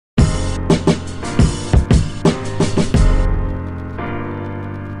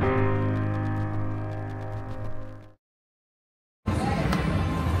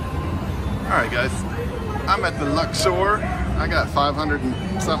I'm at the Luxor. I got $500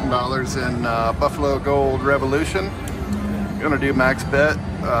 and something in Buffalo Gold Revolution. Gonna do max bet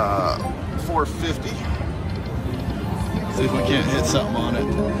 450. See if we can't hit something on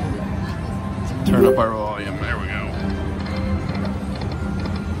it. Turn up our volume. There we go.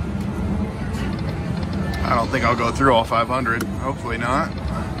 I don't think I'll go through all 500. Hopefully not.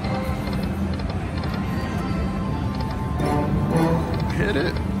 Hit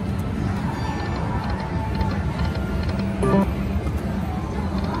it.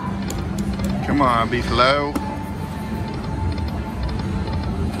 Come on, Buffalo.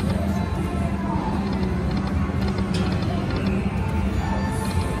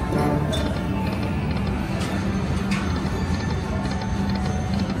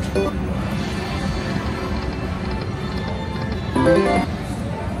 Boom.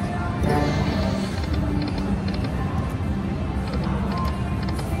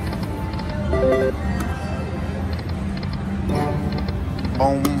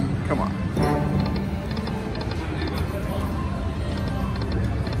 Come on.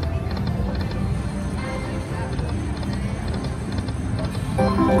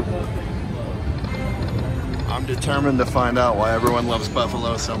 I'm determined to find out why everyone loves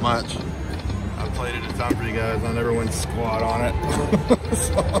Buffalo so much. I've played it a ton for you guys on everyone's squad on it.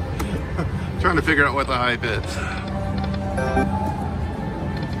 So, trying to figure out what the hype is.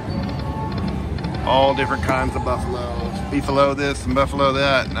 All different kinds of buffalo. Beefalo this and buffalo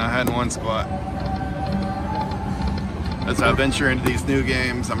that, and I had one spot. As I venture into these new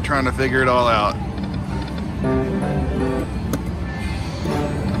games, I'm trying to figure it all out.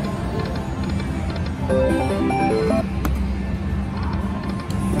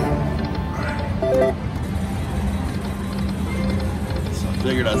 So I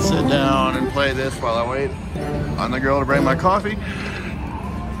figured I'd sit down and play this while I wait on the girl to bring my coffee.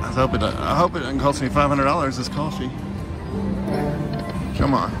 I hope it doesn't cost me $500 this coffee.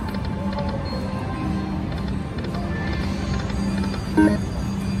 Come on.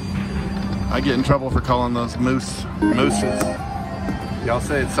 I get in trouble for calling those mooses. Y'all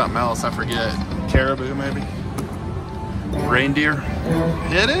say it's something else, I forget. Caribou, maybe? Reindeer?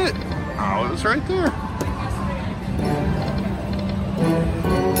 Hit it! Oh, it was right there.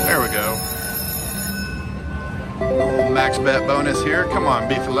 There we go. Max bet bonus here. Come on,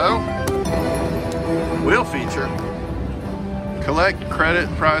 Beefalo. Wheel feature. Collect credit,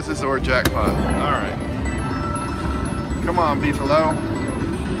 prizes, or jackpot. Alright. Come on, Beefalo.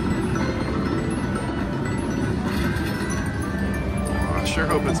 I sure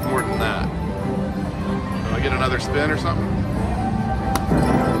hope it's more than that. Do I get another spin or something?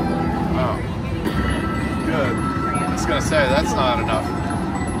 Oh. Good. I was gonna say, that's not enough.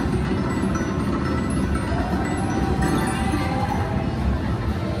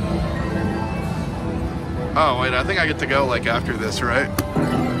 Oh, wait, I think I get to go, like, after this, right?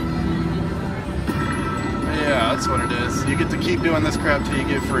 Yeah, that's what it is. You get to keep doing this crap till you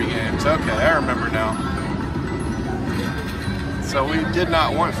get free games. Okay, I remember now. So we did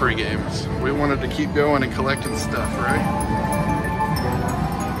not want free games. We wanted to keep going and collecting stuff, right?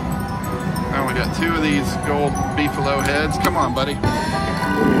 Now we got 2 of these gold Beefalo heads. Come on, buddy.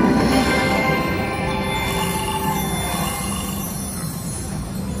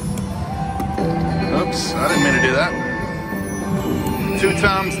 Oops, I didn't mean to do that. 2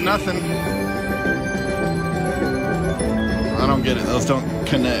 times nothing. I don't get it, those don't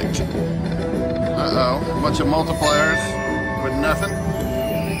connect. Uh-oh, a bunch of multipliers with nothing.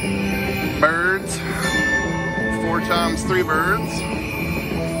 Birds. 4 times 3 birds.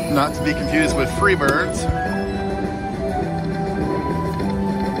 Not to be confused with free birds.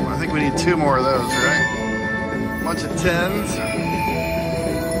 I think we need 2 more of those, right? Bunch of 10s.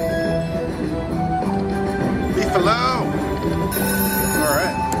 Beefalo!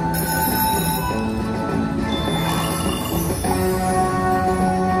 Alright.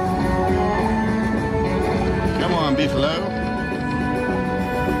 Come on, Beefalo.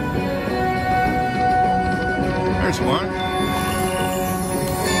 There's one.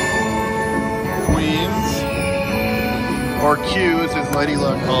 Queens. Or Q's as Lady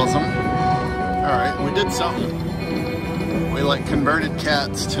Luck calls them. Alright, we did something. We like converted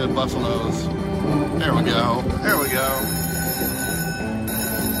cats to buffaloes. There we go. There we go.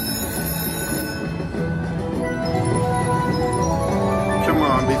 Come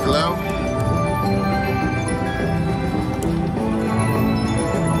on, Beefalo.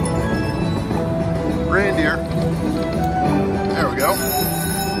 Reindeer. There we go.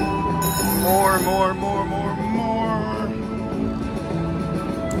 More.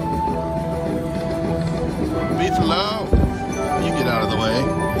 Beefalo. You get out of the way.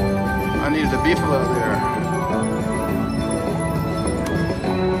 I needed a Beefalo there.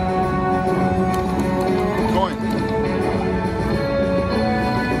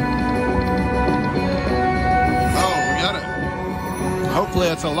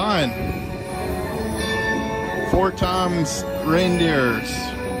 4 times reindeers,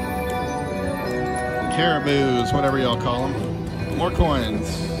 caribous, whatever y'all call them. More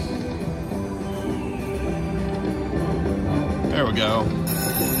coins. There we go.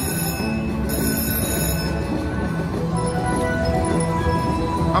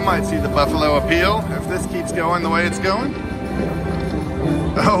 I might see the buffalo appeal if this keeps going the way it's going.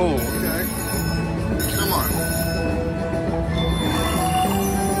 Oh, okay. Come on.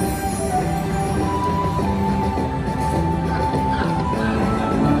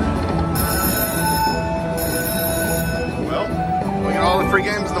 Well, we got all the free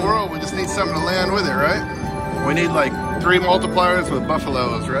games in the world. We just need something to land with it, right? We need like 3 multipliers with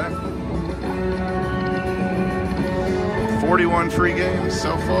buffaloes, right? 41 free games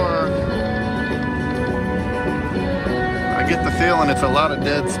so far. I get the feeling it's a lot of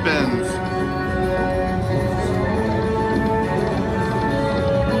dead spins.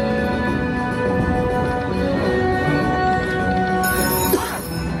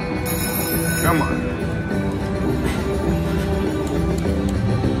 Come on.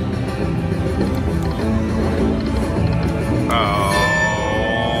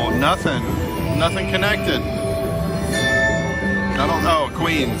 Oh, nothing. Nothing connected. I don't know,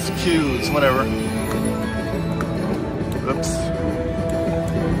 queens, Qs, whatever. Oops.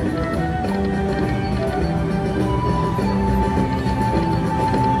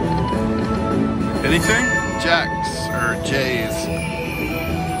 Anything? Jacks or J's.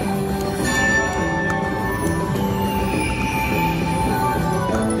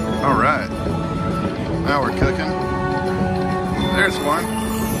 All right. Now we're cooking. There's one.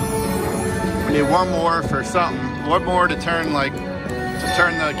 We need one more for something. One more to turn like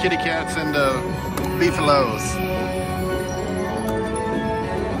turn the kitty cats into beefaloes.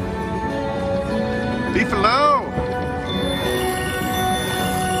 Beefalo!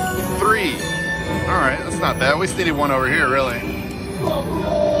 3. Alright, that's not bad. We just needed one over here, really.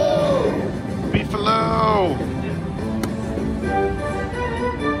 Beefalo!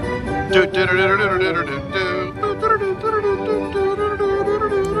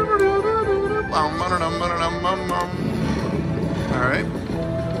 Alright.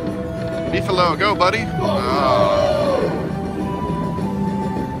 Beefalo, go, buddy.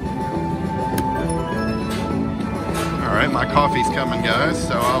 Alright, my coffee's coming, guys,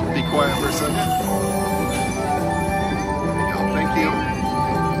 so I'll be quiet for a second. There we go, thank you.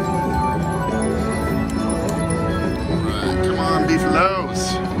 Alright, come on, beefalos.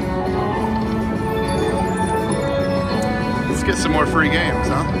 Let's get some more free games,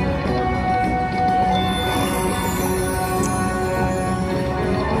 huh?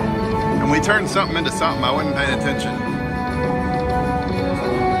 We turned something into something. I wasn't paying attention.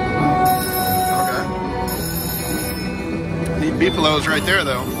 Okay. Need beefalos right there,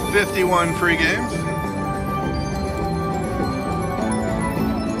 though. 51 free games.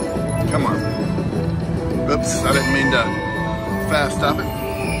 Come on. Oops, I didn't mean to fast stop it.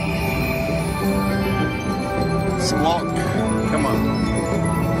 Squawk. Come on.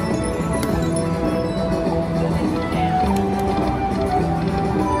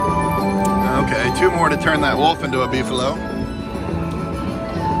 Okay, 2 more to turn that wolf into a beefalo.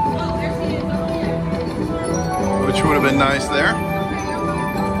 Which would have been nice there.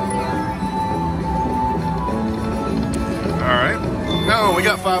 Alright. No, we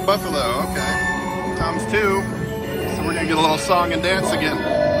got 5 buffalo. Okay. Times 2. So we're going to get a little song and dance again.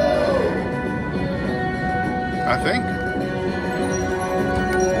 I think.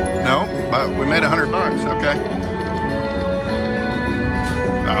 No, but we made $100. Okay.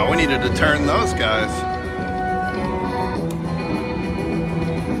 Oh, we needed to turn those guys.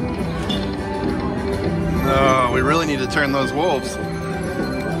 No, we really need to turn those wolves.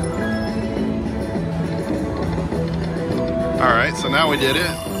 Alright, so now we did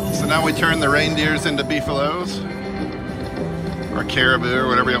it. So now we turn the reindeers into beefalos. Or caribou, or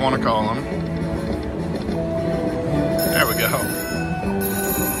whatever you want to call them. There we go.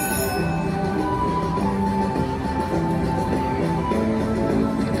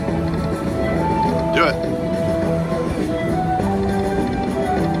 Do it.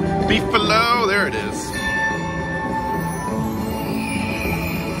 Beefalo, there it is.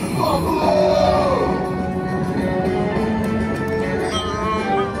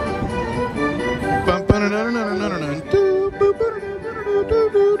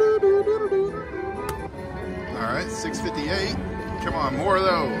 Alright, 658. Come on, more of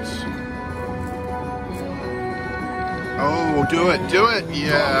those. Oh, do it, do it.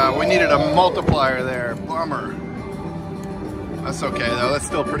 Yeah, we needed a multiplier there. Bummer. That's okay, though. That's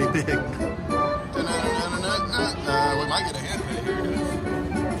still pretty big. We might get a handpay here.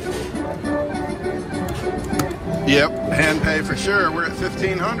 Yep, hand pay for sure. We're at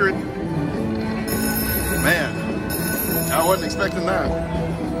 1,500. Man, I wasn't expecting that.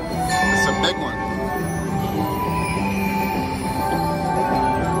 It's a big one.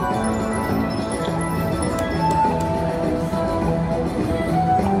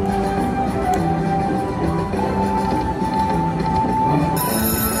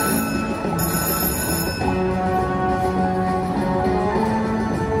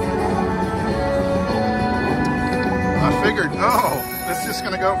 Figured, oh, it's just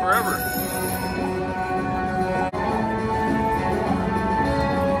gonna go forever.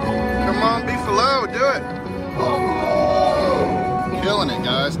 Come on, Beefalo, do it. Killing it,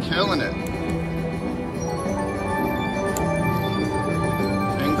 guys, killing it.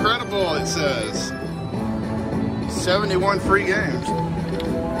 Incredible, it says. 71 free games.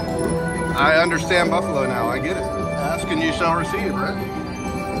 I understand Buffalo now, I get it. Ask and you shall receive, right?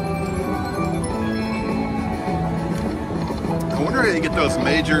 I wonder how you get those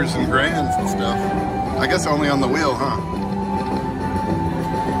majors and grands and stuff. I guess only on the wheel, huh?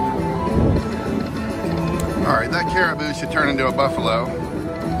 Alright, that caribou should turn into a buffalo.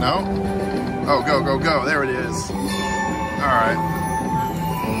 No? Oh, go, go, go. There it is. Alright.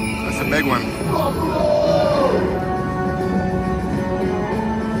 That's a big one.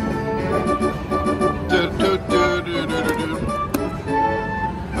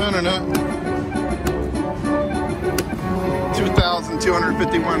 No.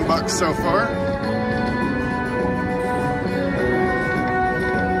 2,251 bucks so far.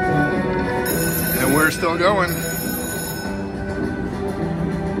 And we're still going.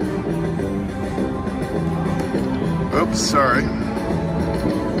 Oops, sorry.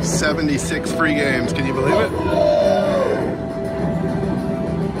 76 free games, can you believe it?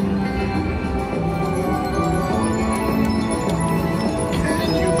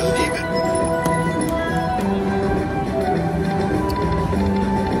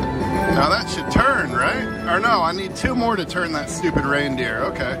 Now that should turn, right? Or no, I need 2 more to turn that stupid reindeer.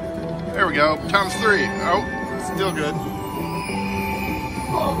 Okay. There we go. Times 3. Oh, still good.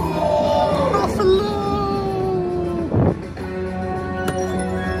 Buffalo!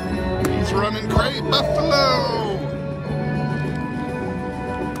 He's running great, Buffalo!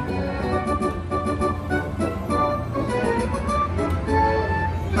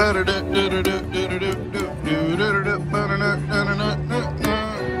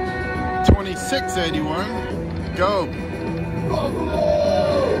 $26.81. Go.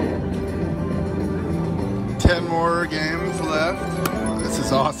 10 more games left. This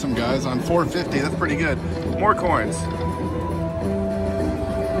is awesome, guys. On 450, that's pretty good. More coins.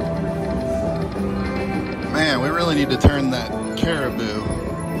 Man, we really need to turn that caribou.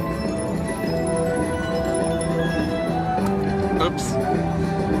 Oops.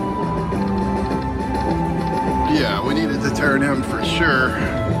 Yeah, we needed to turn him for sure.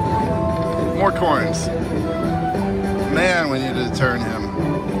 More coins. Man, we needed to turn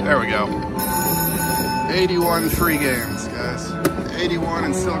him. There we go. 81 free games, guys. 81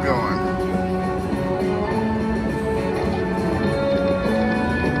 and still going.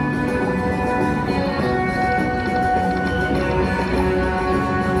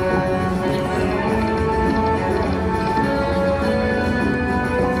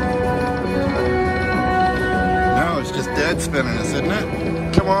 Now it's just dead spinning us, isn't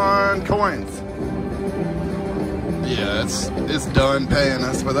it? Come on, coins. Yeah, it's done paying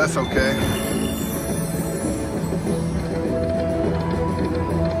us, but that's okay.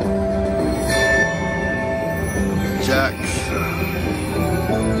 Jacks.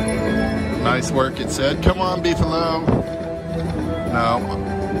 Nice work, it said. Come on, Beefalo. No.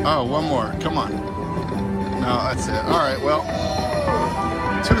 Oh, one more. Come on. No, that's it. All right, well,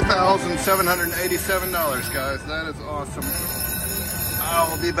 $2,787, guys. That is awesome.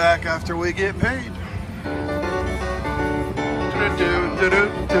 I'll be back after we get paid.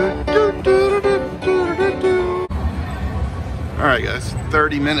 Alright guys,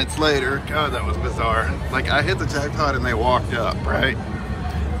 30 minutes later. God, that was bizarre. Like, I hit the jackpot and they walked up, right?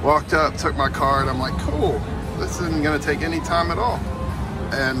 Walked up, took my card. I'm like, cool. This isn't going to take any time at all.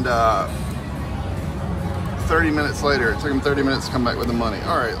 And 30 minutes later, it took them 30 minutes to come back with the money.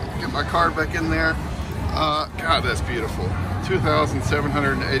 Alright, get my card back in there. God, that's beautiful.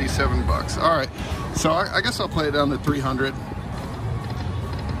 2,787 bucks. Alright, so I guess I'll play it down to 300.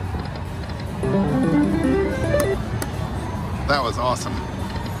 That was awesome.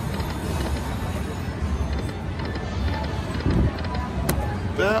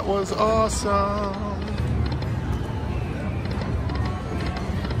 That was awesome.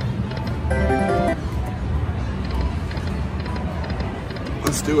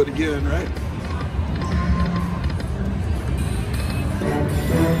 Let's do it again, right?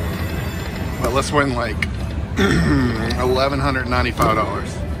 let's win like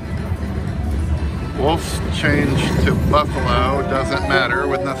 $1,195. Wolf's change to Buffalo doesn't matter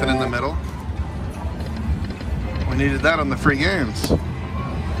with nothing in the middle. We needed that on the free games.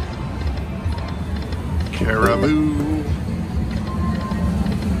 Caribou.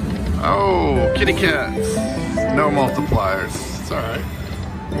 Oh, kitty cats. No multipliers. It's all right.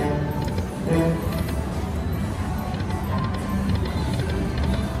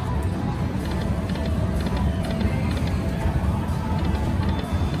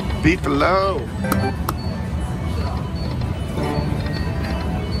 Beefalo.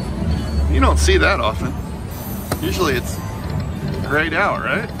 You don't see that often. Usually it's grayed out,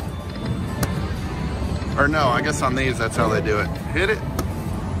 right? Or no, I guess on these that's how they do it. Hit it.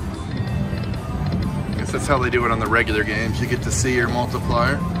 I guess that's how they do it on the regular games. You get to see your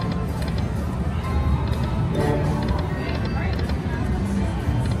multiplier.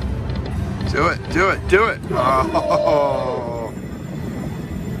 Do it, do it, do it. Oh.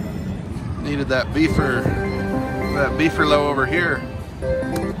 Needed that beefer low over here.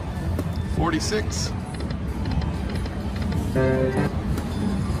 46.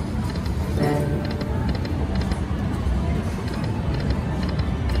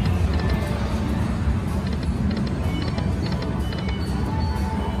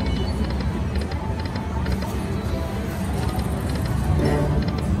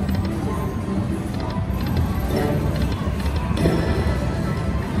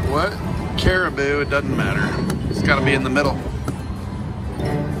 What? Caribou, it doesn't matter. It's got to be in the middle.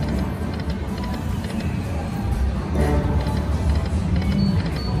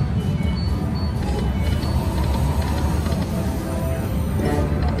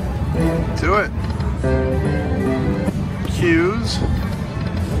 Do it. Q's.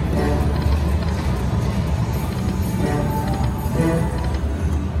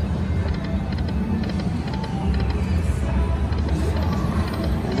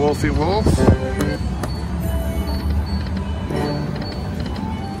 Wolfie Wolf.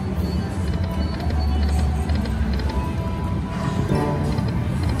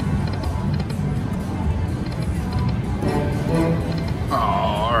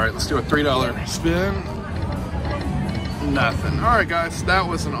 Let's do a $3 spin. Nothing. All right, guys, that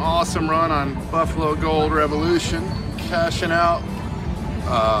was an awesome run on Buffalo Gold Revolution. Cashing out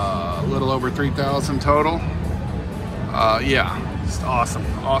a little over 3,000 total. Yeah, just awesome.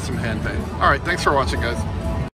 Awesome hand pay. All right, thanks for watching, guys.